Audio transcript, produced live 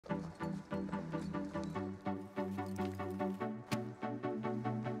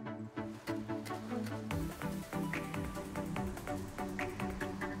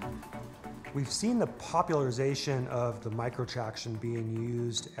We've seen the popularization of the Micro Traxion being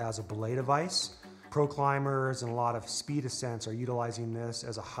used as a belay device. Pro climbers and a lot of speed ascents are utilizing this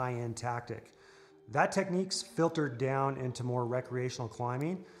as a high-end tactic. That technique's filtered down into more recreational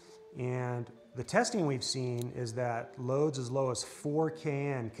climbing, and the testing we've seen is that loads as low as 4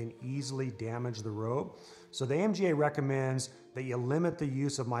 kN can easily damage the rope. So the AMGA recommends that you limit the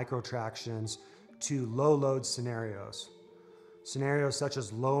use of Micro Traxions to low load scenarios. Scenarios such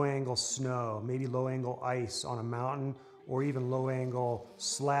as low angle snow, maybe low angle ice on a mountain, or even low angle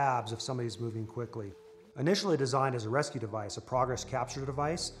slabs if somebody's moving quickly. Initially designed as a rescue device, a progress capture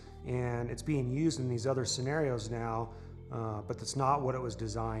device, and it's being used in these other scenarios now, but that's not what it was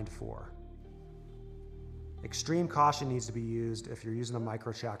designed for. Extreme caution needs to be used if you're using a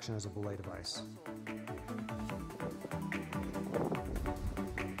Micro Traxion as a belay device.